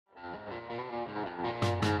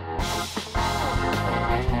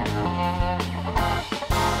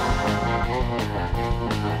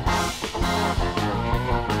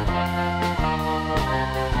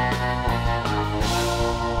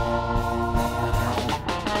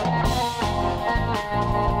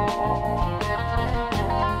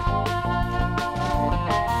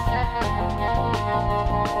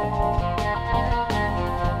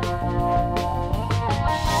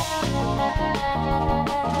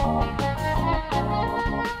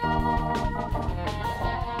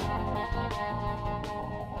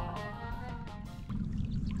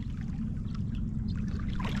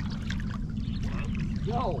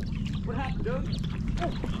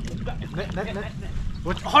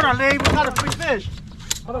Hold on, Lee. We got a big fish.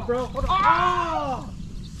 Hold on, bro. Hold on.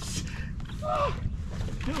 Oh!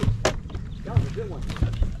 Dude, that was a good one.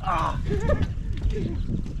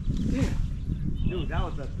 Dude, that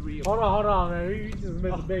was a 3. Hold on, man. You just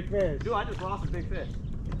missed a big fish. Dude, I just lost a big fish.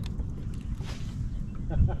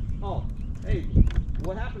 Oh, hey,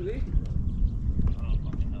 what happened, Lee?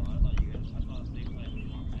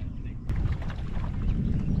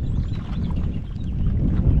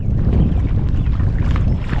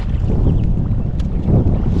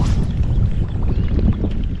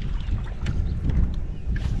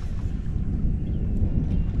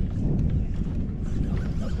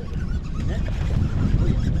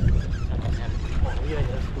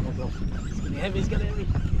 He's gonna heavy.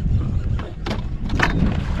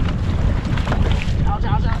 Ouch,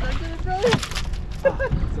 ouch, ouch, get it, bro.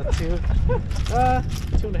 Is that 2?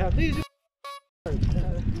 2.5. These are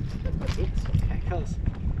oops, okay, close.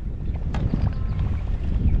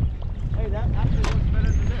 Hey, that actually looks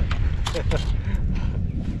better than this.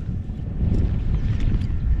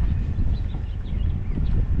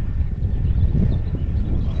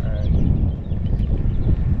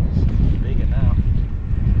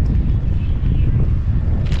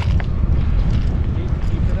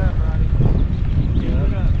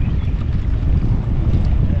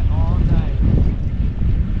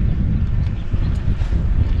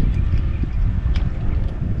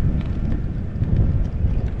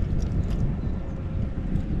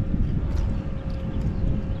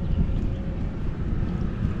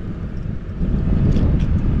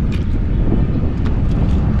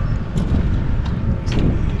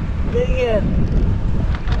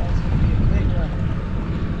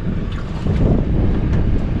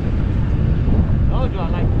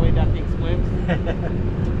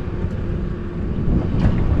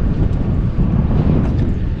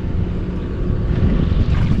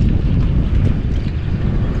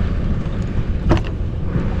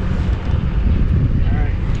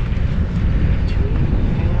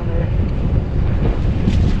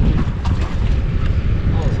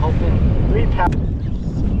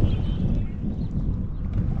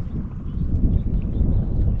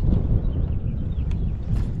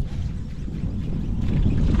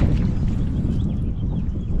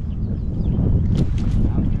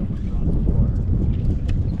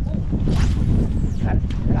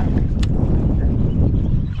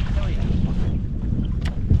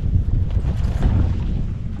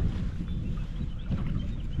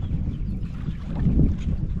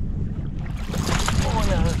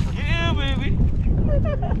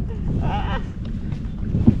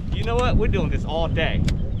 You know what? We're doing this all day.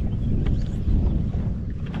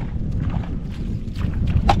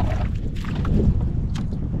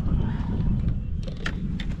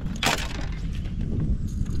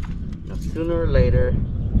 Now, sooner or later,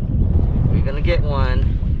 we're gonna get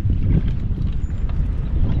one.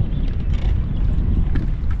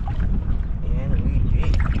 And we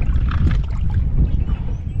did.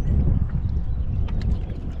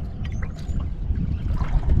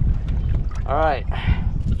 All right.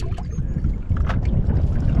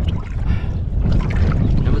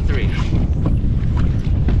 Number 3.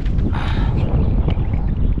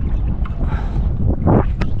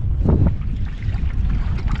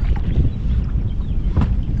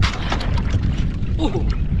 Ooh.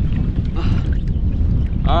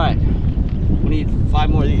 All right. We need 5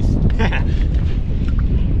 more of these.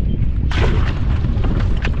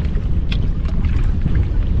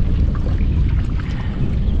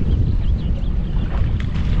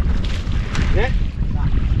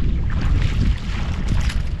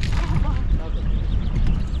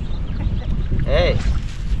 Hey.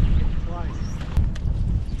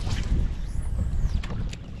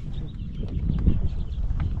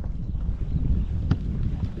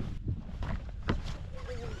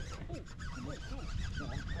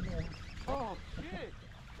 Oh shit!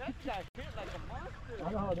 That guy hit like a monster. I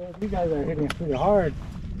know, dude. You guys are hitting it pretty hard.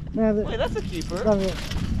 Man, Wait, that's a keeper. I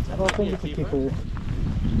don't think it's a keeper.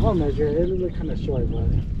 I'll measure it. It'll look kind of short, but.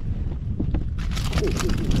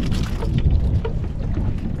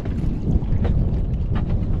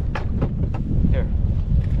 Here.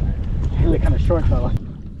 Really kind of short though.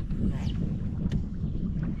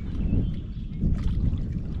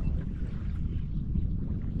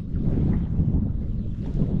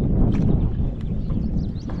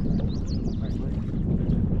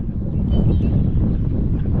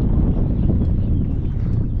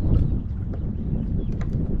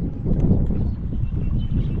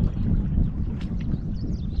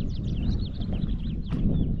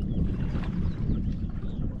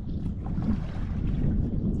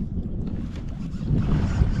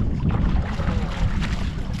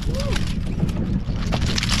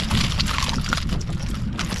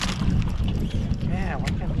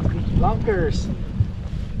 Lunkers.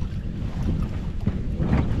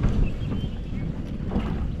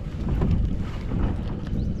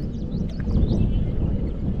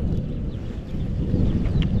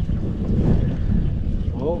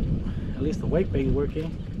 Oh, at least the wake bait working.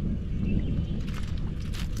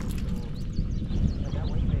 That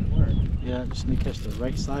wake bait work. Yeah, just need to catch the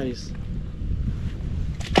right size.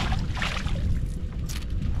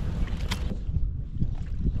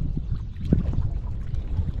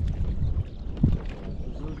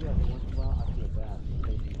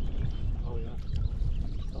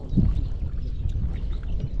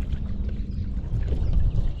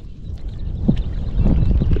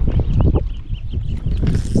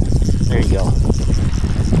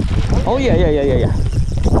 Oh yeah. There you go. Oh yeah.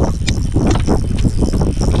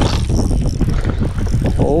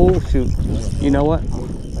 Oh shoot. You know what?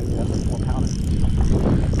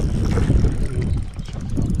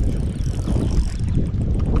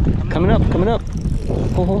 Coming up.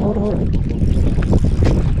 Hold on.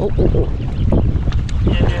 Oh.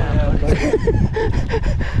 Yeah.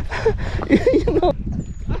 You know.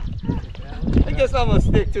 I guess I'm gonna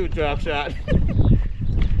stick to a drop shot.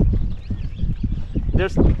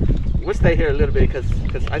 We'll stay here a little bit because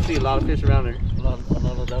I see a lot of fish around there. A lot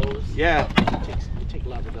of those. Yeah. You take a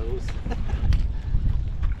lot of those.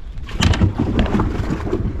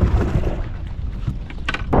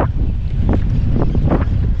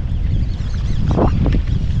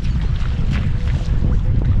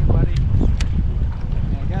 Buddy.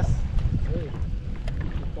 I guess. Hey,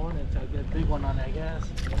 keep going until I get a big one on it, I guess.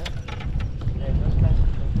 Yeah, those little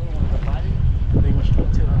ones are biting. Big one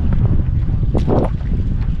straight to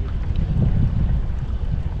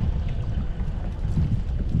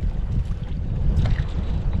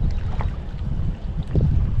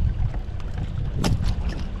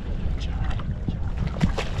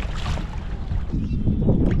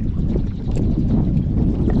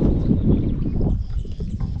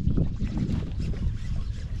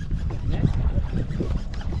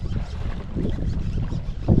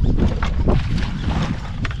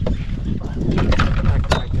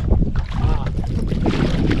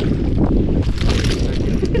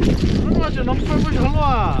너무 뻘뻘이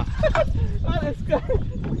흘러와. Oh, this guy.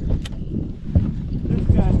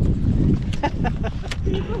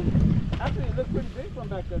 Actually, it looks pretty big from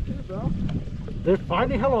back there too, bro. They're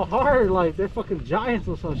fighting hella hard, like they're fucking giants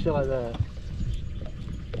or some shit like that.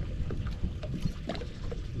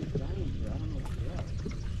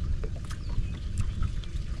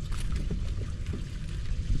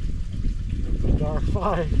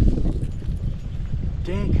 R5.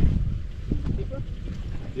 Dink. Keeper?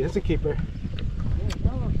 It's a keeper.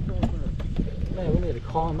 Man, we need to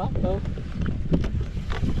call him up though.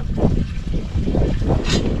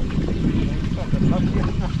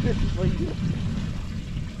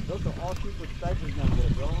 Those are all super stripers number,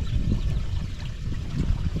 bro.